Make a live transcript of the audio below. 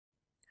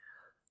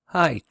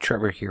Hi,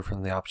 Trevor here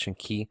from the Option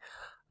Key.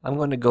 I'm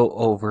going to go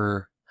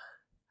over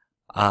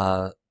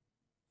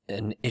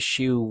an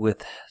issue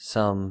with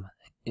some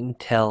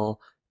Intel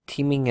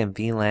Teaming and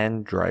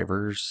VLAN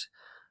drivers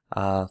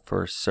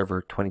for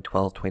server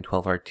 2012,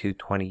 2012R2,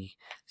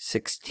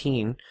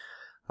 2016.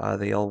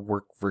 They all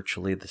work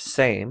virtually the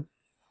same.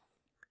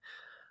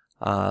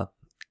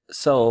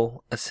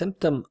 So a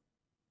symptom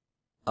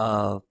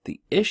of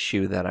the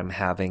issue that I'm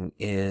having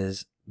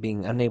is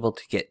being unable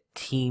to get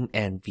team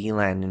and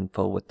VLAN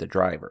info with the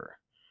driver.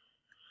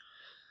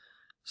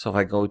 So if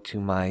I go to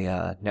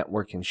my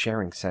network and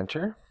sharing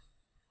center,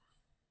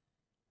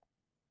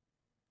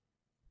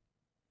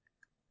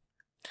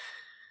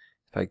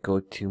 if I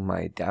go to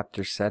my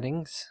adapter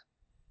settings,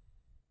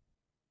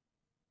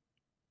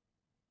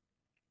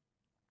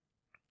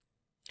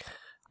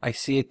 I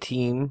see a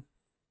team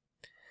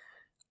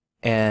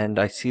and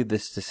I see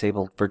this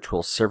disabled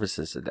virtual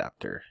services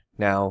adapter.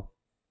 Now,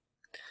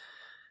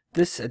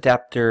 this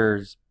adapter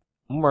is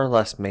more or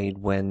less made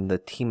when the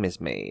team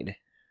is made.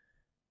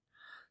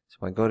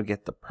 So I go to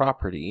get the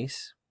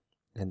properties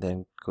and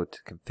then go to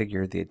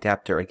configure the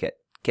adapter. I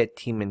get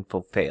team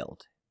info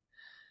failed.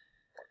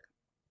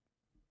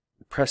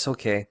 Press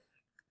OK.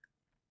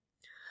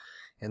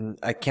 And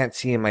I can't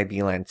see in my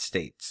VLAN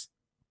states.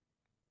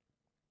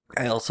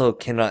 I also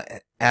cannot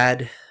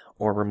add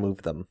or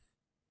remove them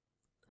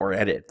or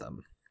edit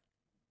them.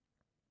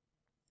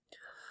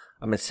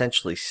 I'm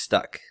essentially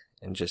stuck.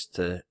 And just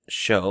to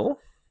show,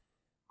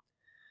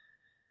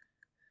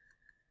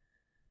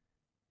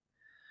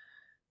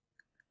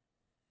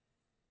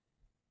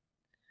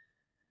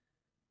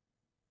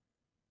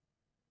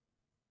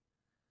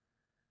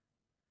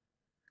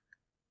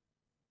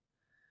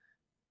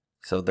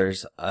 so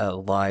there's a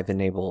live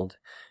enabled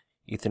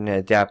Ethernet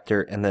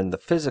adapter and then the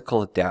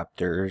physical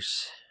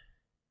adapters.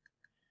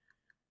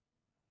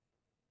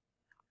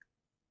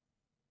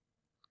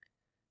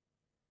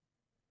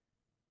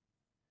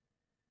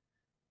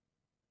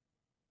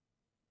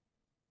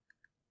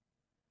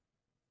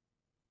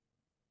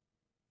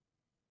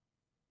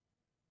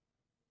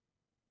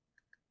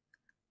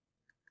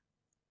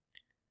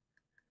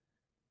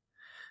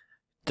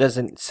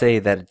 Doesn't say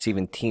that it's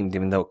even teamed,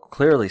 even though it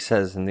clearly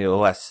says in the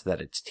OS that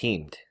it's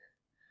teamed.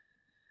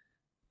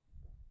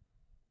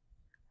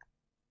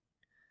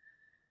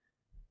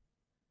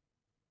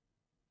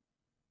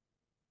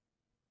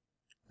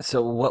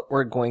 So what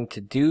we're going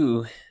to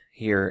do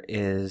here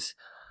is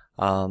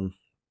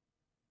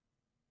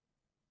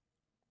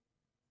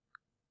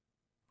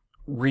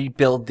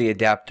rebuild the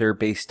adapter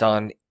based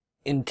on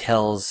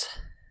Intel's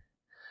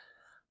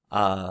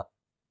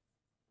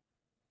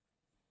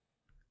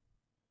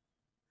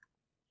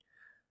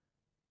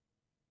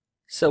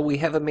so we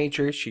have a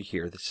major issue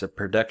here. This is a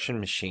production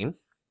machine.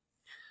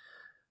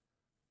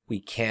 We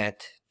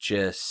can't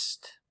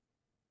just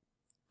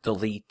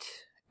delete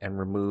and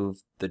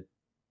remove the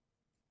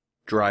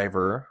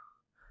driver.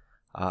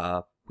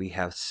 We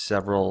have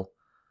several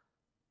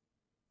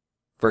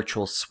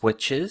virtual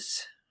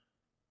switches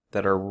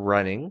that are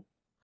running,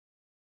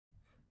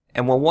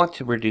 and we'll want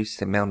to reduce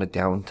the amount of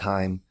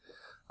downtime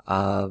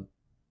of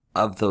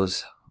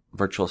those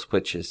virtual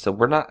switches. So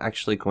we're not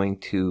actually going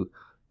to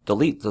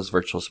delete those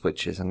virtual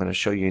switches. I'm going to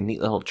show you a neat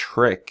little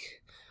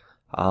trick.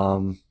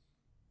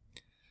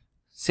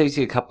 Saves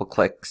you a couple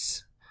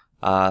clicks.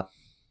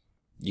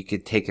 You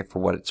could take it for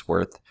what it's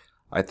worth.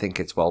 I think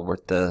it's well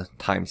worth the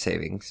time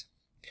savings.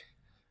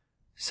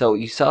 So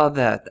you saw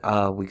that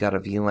we got a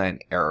VLAN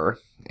error,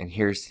 and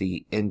here's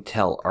the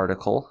Intel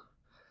article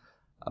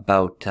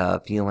about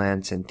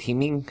VLANs and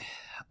teaming,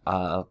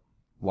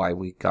 why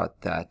we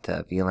got that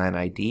VLAN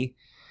ID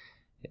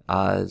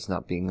is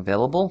not being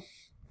available,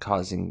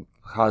 caused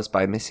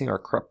by missing or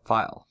corrupt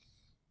file.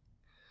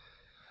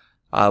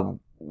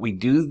 We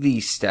do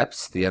these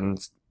steps, the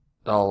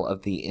install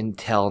of the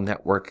Intel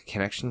network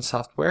connection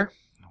software,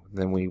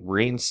 then we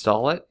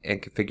reinstall it and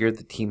configure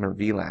the team or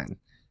VLAN.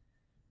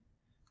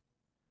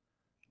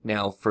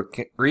 Now for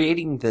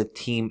creating the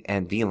team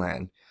and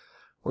VLAN,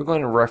 we're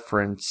going to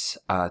reference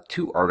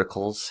two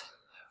articles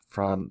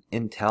from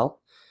Intel.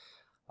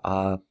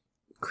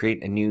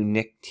 Create a new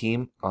NIC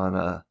team on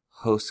a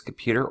host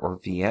computer or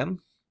VM,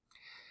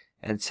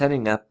 and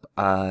setting up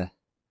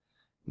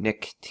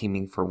NIC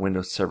teaming for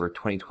Windows Server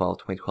 2012,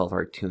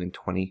 2012R2, and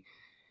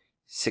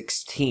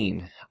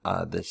 2016.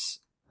 This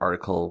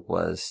article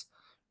was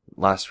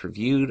last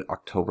reviewed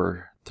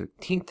October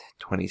 13th,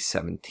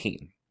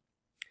 2017.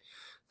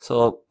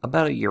 So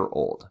about a year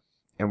old.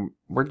 And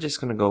we're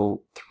just going to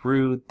go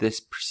through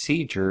this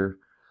procedure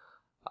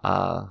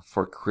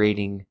for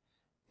creating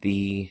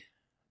the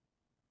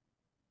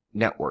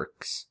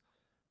networks.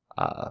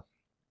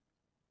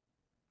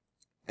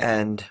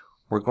 And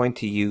we're going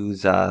to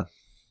use, we're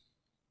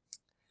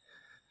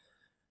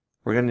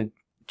going to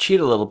cheat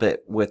a little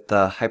bit with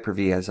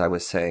Hyper-V, as I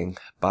was saying,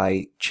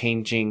 by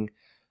changing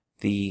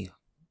the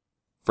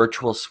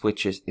virtual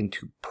switches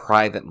into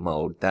private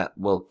mode. That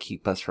will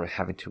keep us from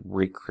having to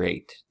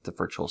recreate the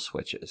virtual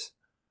switches.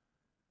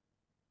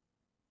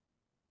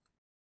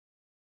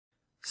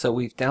 So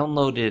we've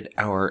downloaded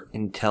our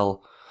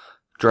Intel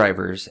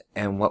drivers,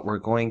 and what we're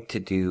going to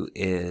do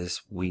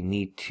is we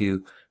need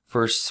to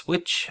first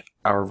switch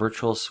our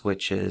virtual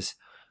switches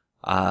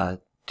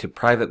to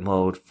private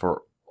mode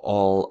for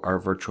all our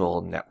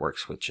virtual network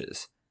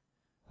switches.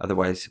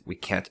 Otherwise, we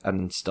can't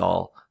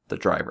uninstall the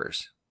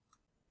drivers.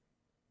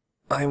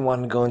 I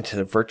want to go into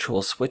the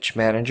virtual switch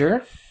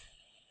manager.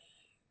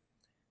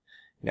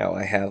 Now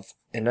I have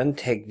an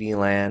untagged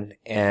VLAN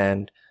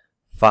and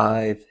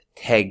 5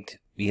 tagged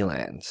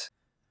VLANs.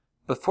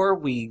 Before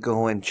we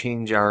go and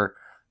change our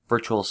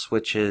virtual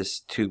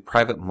switches to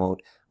private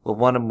mode, we'll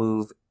want to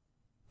move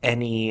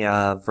any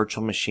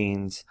virtual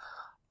machines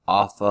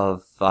off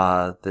of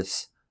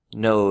this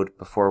node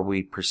before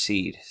we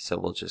proceed. So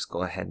we'll just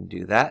go ahead and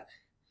do that.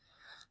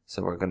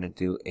 So we're going to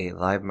do a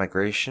live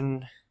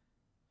migration.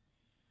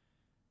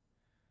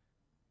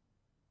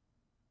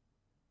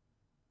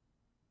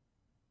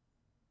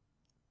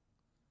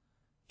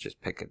 Just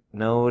pick a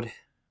node.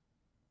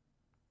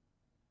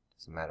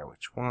 Doesn't matter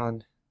which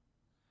one.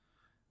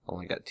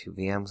 Only got 2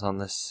 VMs on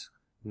this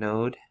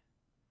node.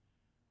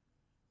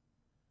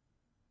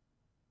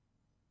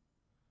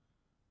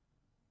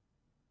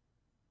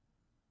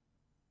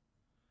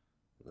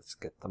 Let's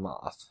get them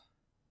off.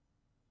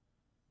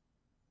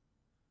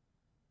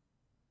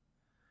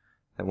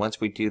 And once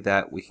we do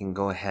that, we can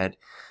go ahead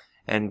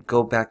and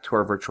go back to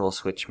our virtual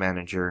switch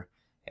manager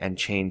and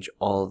change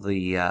all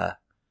the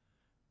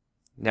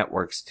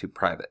networks to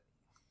private.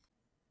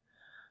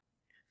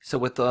 So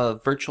with the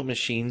virtual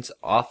machines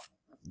off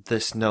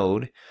this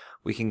node,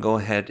 we can go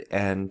ahead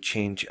and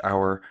change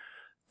our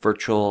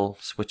virtual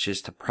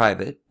switches to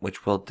private,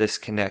 which will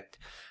disconnect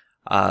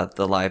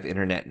the live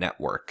internet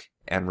network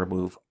and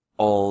remove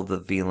all the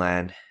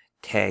VLAN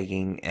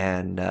tagging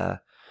and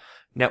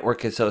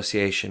network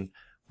association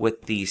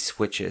with these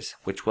switches,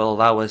 which will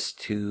allow us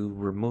to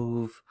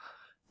remove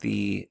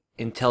the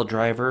Intel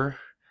driver,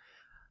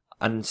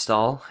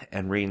 uninstall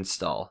and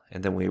reinstall,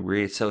 and then we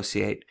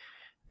reassociate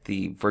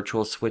the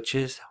virtual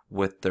switches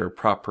with their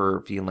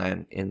proper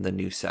VLAN in the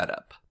new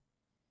setup.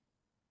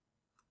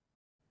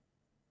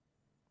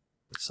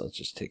 So let's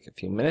just take a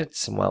few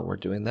minutes, and while we're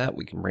doing that,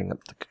 we can bring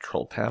up the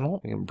control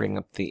panel. We can bring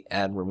up the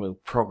add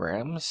remove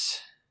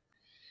programs,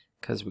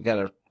 because we got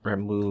to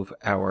remove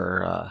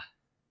our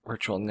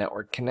virtual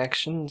network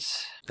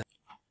connections.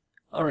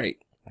 Alright,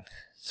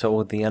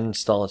 so the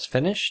uninstall is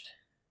finished,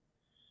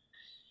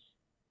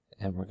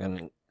 and we're going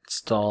to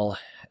install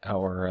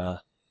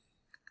our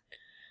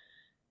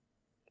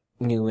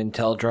new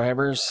Intel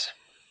drivers.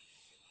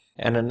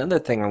 And another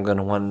thing I'm going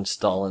to want to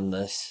install in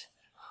this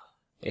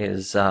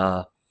is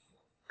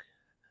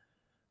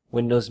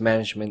Windows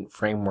Management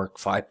Framework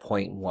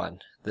 5.1.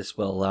 This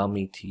will allow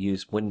me to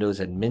use Windows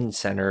Admin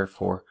Center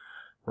for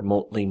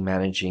remotely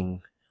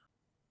managing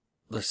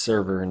the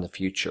server in the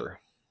future.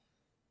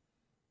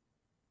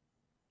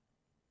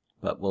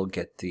 But we'll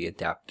get the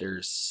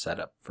adapters set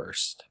up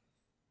first.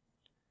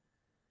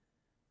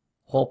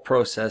 The whole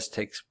process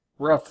takes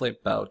roughly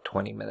about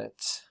 20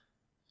 minutes.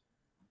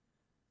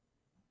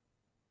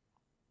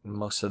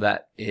 Most of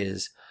that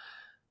is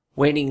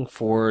waiting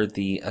for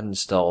the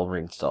uninstall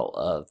reinstall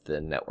of the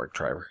network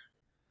driver.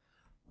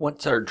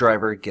 Once our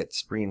driver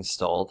gets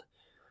reinstalled,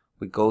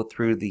 we go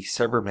through the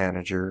server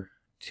manager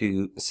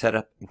to set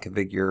up and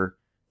configure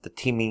the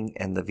teaming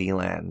and the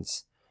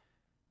VLANs.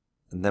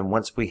 And then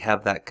once we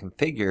have that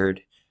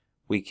configured,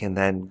 we can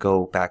then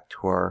go back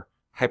to our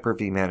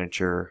Hyper-V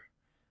manager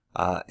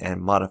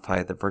and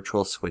modify the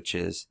virtual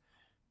switches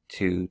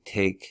to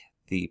take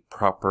the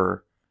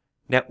proper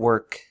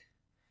network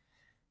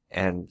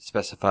and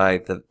specify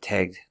the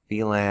tagged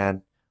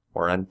VLAN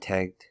or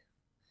untagged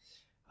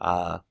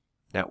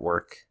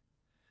network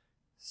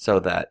so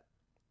that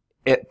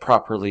it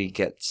properly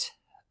gets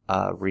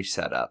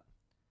reset up.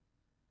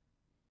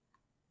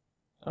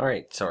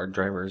 Alright, so our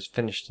driver is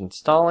finished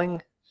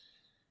installing.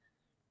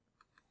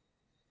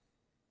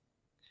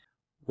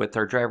 With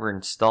our driver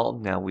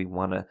installed, now we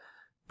want to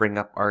bring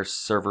up our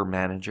server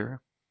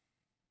manager.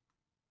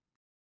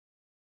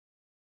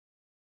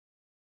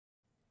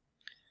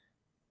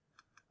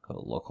 Go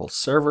to local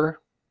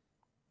server,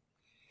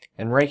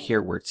 and right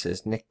here where it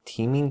says NIC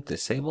teaming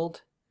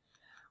disabled,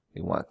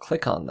 we want to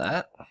click on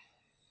that,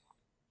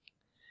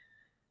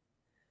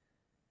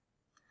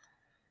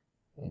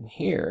 and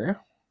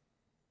here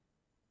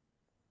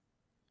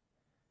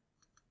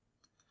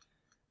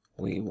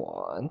we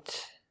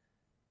want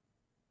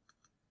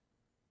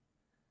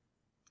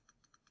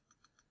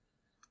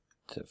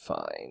to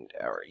find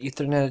our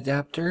Ethernet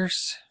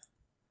adapters.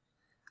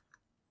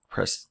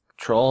 Press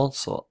Control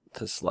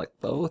to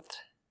select both.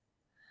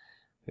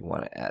 We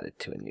want to add it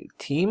to a new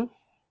team.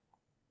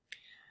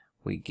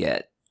 We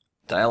get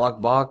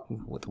dialog box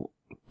with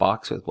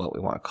what we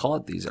want to call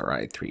it. These are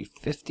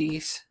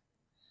i350s.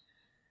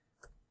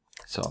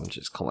 So I'm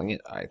just calling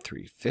it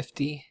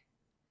i350.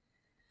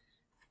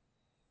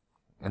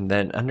 And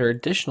then under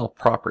additional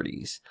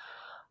properties,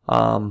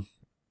 you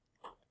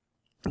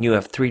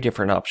have 3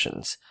 different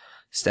options: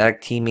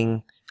 static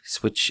teaming,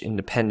 switch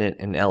independent,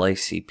 and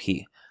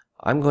LACP.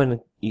 I'm going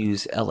to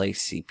use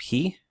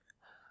LACP.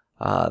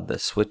 The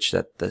switch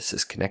that this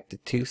is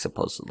connected to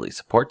supposedly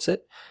supports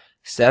it.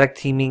 Static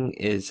teaming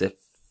is if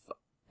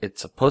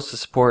it's supposed to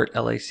support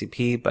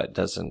LACP but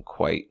doesn't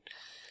quite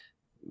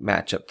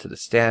match up to the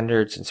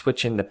standards. And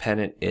switch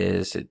independent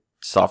is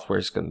software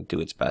is going to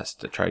do its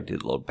best to try to do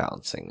load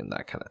balancing and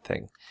that kind of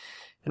thing.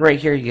 And right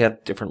here you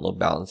have different load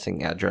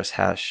balancing: address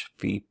hash,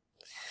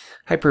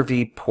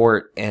 Hyper-V,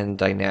 port, and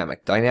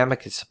dynamic.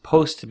 Dynamic is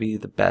supposed to be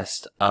the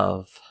best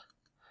of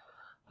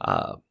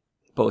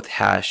both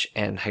hash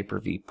and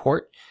Hyper-V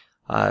port.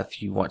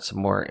 If you want some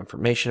more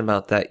information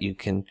about that, you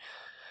can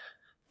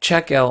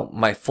check out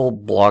my full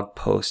blog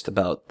post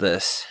about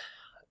this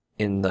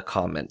in the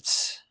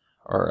comments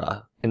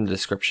or in the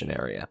description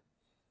area.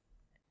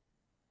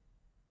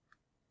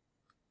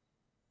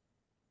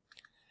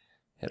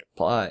 Hit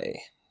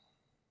apply.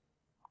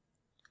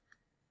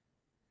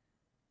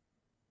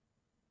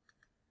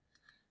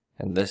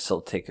 And this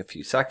will take a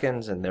few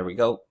seconds, and there we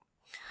go.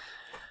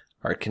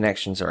 Our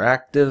connections are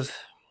active.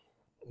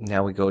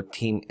 Now we go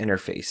team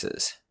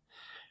interfaces.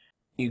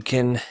 You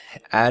can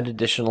add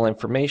additional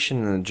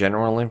information in the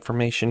general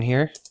information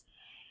here.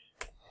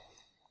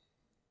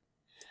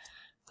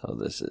 So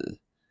this is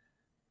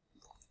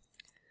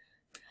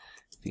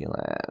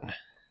VLAN.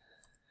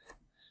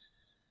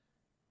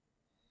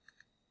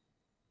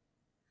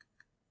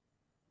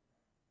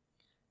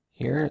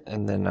 Here,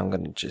 and then I'm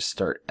going to just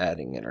start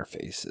adding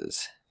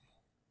interfaces.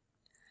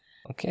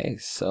 Okay,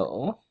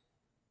 so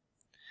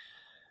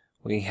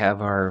we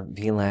have our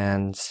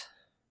VLANs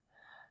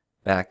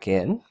back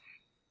in.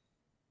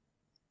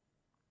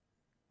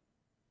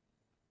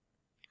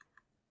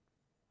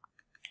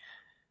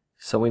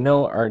 So we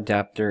know our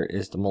adapter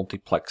is the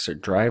multiplexer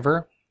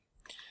driver,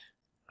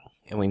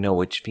 and we know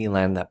which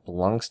VLAN that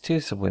belongs to.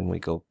 So when we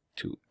go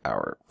to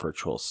our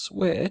virtual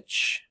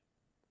switch,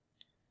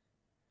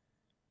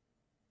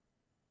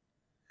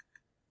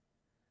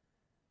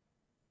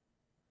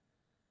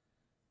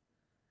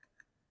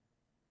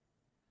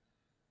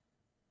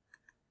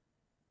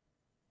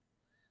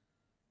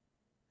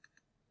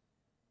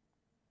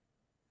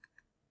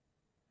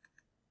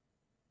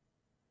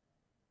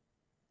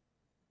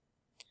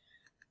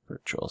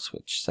 virtual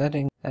switch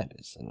setting, that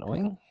is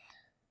annoying.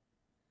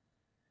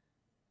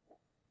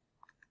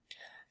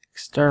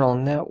 External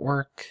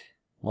network,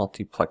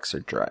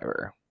 multiplexer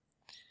driver.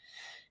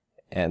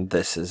 And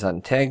this is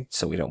untagged,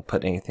 so we don't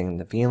put anything in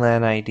the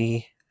VLAN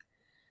ID.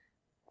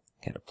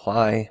 Hit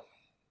apply.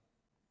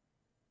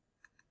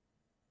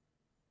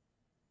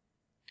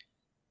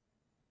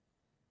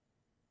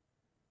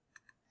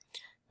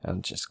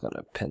 I'm just going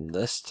to pin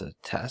this to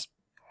task.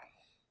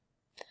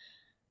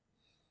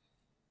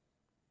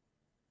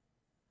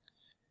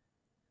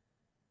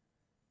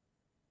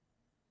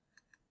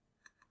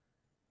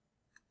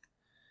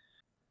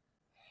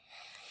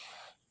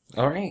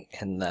 Alright,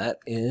 and that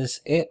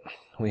is it.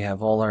 We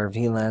have all our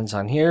VLANs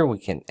on here. We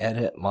can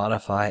edit,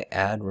 modify,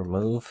 add,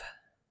 remove.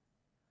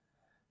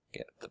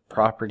 Get the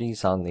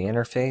properties on the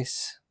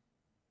interface.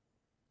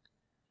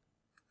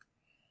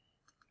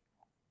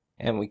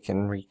 And we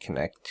can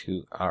reconnect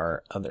to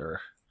our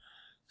other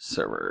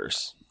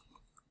servers.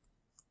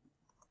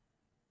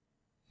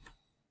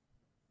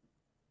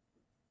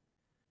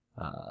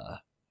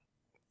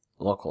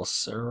 Local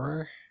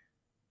server.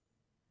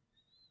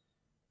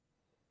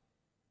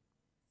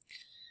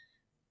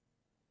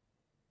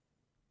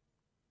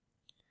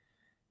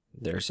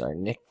 There's our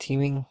NIC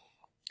teaming,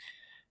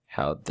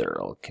 how they're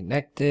all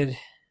connected,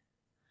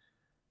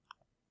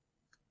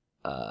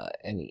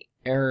 any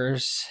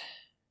errors,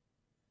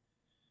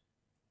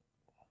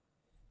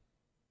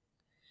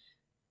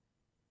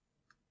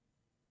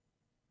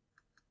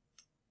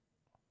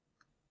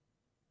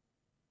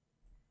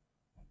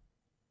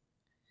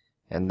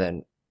 and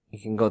then you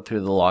can go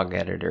through the log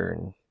editor.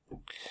 And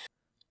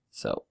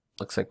so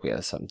looks like we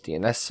have some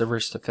DNS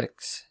servers to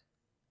fix.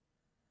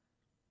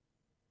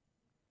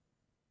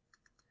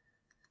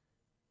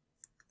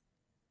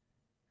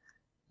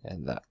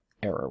 And that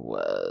error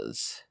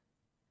was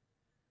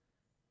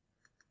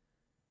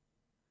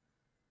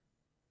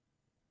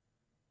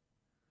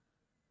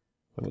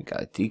when we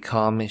got a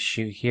decom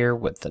issue here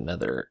with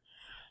another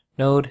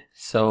node.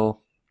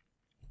 So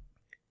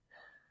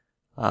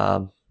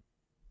yeah,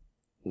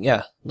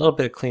 a little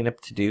bit of cleanup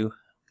to do.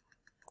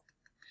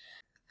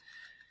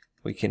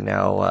 We can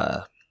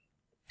now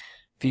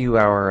view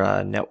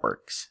our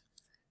networks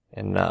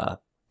and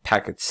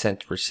packets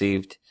sent,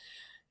 received,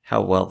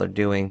 how well they're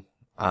doing,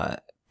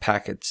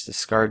 packets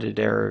discarded,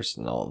 errors,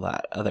 and all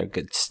that other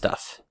good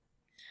stuff.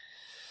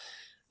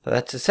 But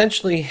that's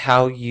essentially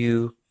how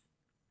you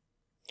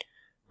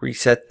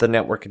reset the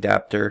network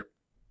adapter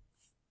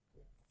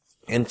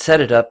and set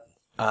it up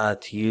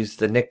to use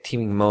the NIC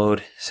teaming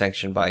mode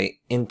sanctioned by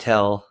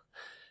Intel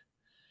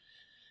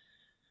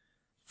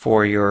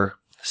for your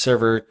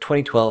server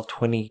 2012,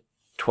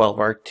 2012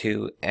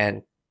 ARC2,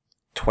 and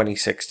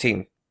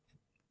 2016.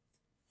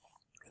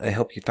 I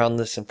hope you found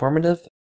this informative.